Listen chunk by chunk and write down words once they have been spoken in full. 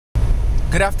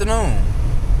Good afternoon.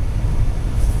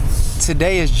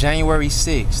 Today is January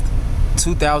 6th,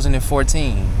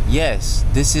 2014. Yes,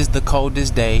 this is the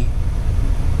coldest day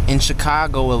in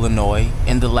Chicago, Illinois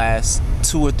in the last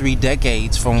 2 or 3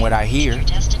 decades from what I hear.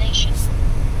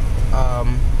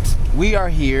 We are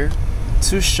here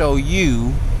to show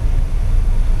you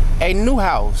a new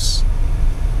house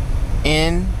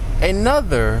in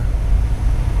another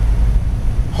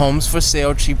homes for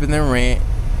sale cheaper than rent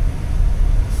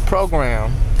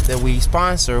program that we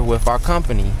sponsor with our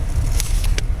company.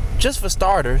 Just for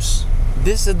starters,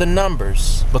 this is the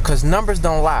numbers, because numbers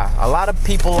don't lie. A lot of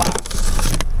people lie.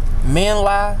 Men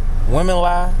lie, women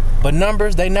lie, but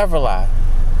numbers, they never lie.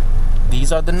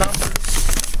 These are the numbers.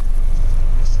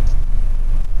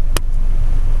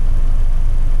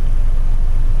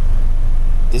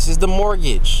 This is the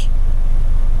mortgage.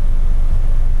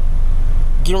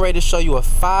 Getting ready to show you a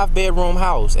 5-bedroom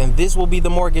house, and this will be the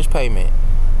mortgage payment.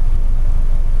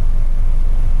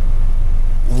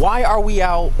 Why are we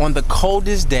out on the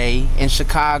coldest day in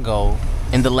Chicago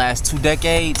in the last 2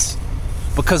 decades?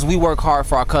 Because we work hard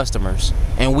for our customers,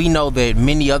 and we know that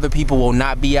many other people will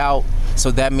not be out,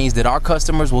 so that means that our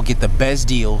customers will get the best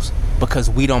deals because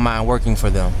we don't mind working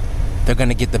for them. They're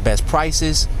gonna get the best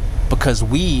prices because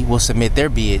we will submit their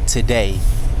bid today,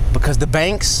 because the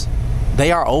banks,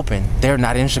 they are open. They're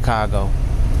not in Chicago.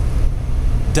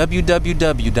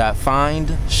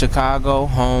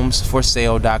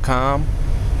 www.findchicagohomesforsale.com,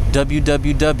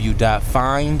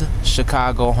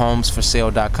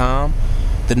 www.findchicagohomesforsale.com.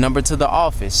 The number to the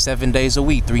office, 7 days a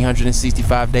week,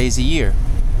 365 days a year.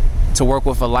 To work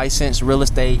with a licensed real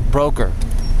estate broker,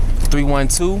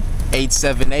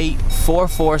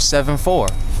 312-878-4474.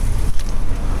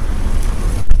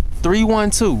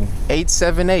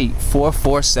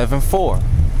 312-878-4474.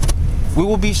 We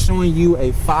will be showing you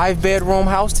a 5-bedroom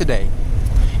house today,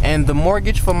 and the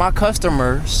mortgage for my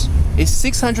customers is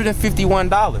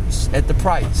 $651 at the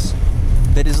price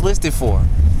that is listed for.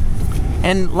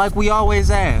 And like we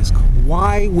always ask,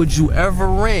 why would you ever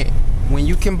rent when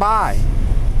you can buy?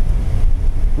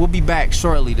 We'll be back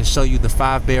shortly to show you the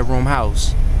 5-bedroom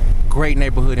house. Great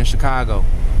neighborhood in Chicago.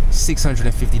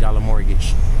 $650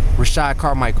 mortgage. Rashad,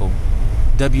 Carmichael.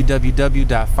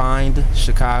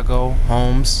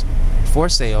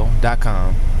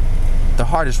 www.findchicagohomesforsale.com. The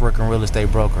hardest working real estate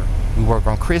broker. We work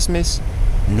on Christmas,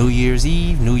 New Year's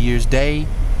Eve, New Year's Day,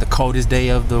 the coldest day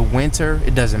of the winter.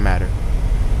 It doesn't matter.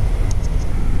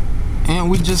 And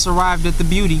we just arrived at the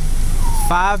beauty.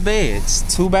 5 beds,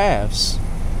 2 baths.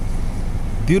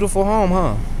 Beautiful home,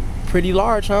 huh? Pretty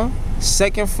large, huh?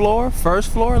 2nd floor, 1st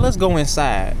floor. Let's go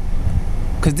inside,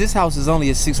 because this house is only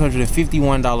a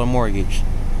 $651 mortgage.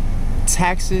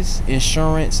 Taxes,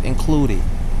 insurance included.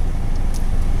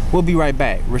 We'll be right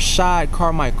back. Rashad,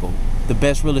 Carmichael, the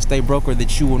best real estate broker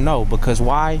that you will know. Because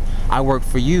why? I work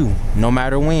for you, no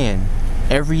matter when.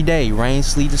 Every day, rain,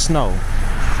 sleet, or snow.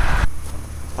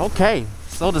 Okay,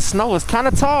 so the snow is kind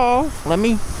of tall. Let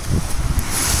me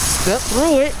step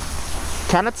through it.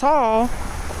 Kind of tall.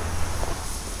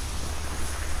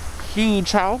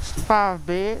 Huge house, 5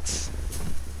 beds.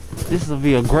 This will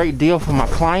be a great deal for my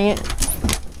client.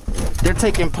 They're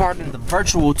taking part in the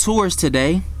virtual tours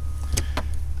today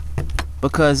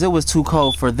because it was too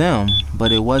cold for them,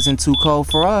 but it wasn't too cold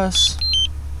for us.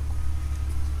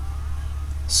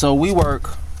 So we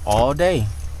work all day,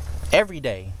 every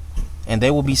day, and they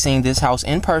will be seeing this house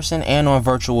in person and on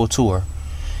virtual tour.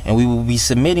 And we will be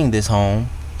submitting this home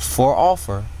for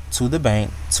offer to the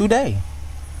bank today.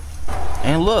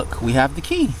 And look, we have the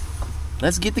key.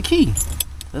 Let's get the key.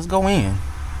 Let's go in.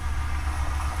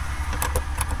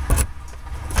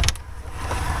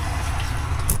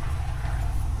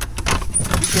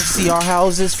 You can see our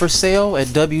houses for sale at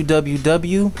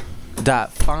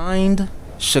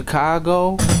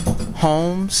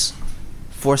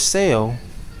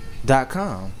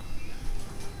www.findchicagohomesforsale.com.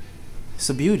 It's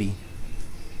a beauty.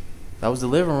 That was the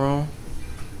living room.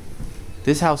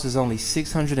 This house is only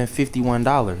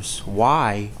 $651.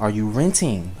 Why are you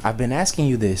renting? I've been asking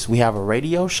you this. We have a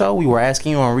radio show. We were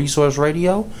asking you on Resource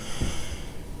Radio.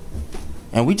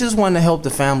 And we just want to help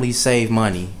the families save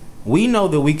money. We know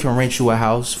that we can rent you a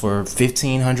house for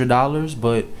 $1,500,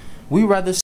 but we rather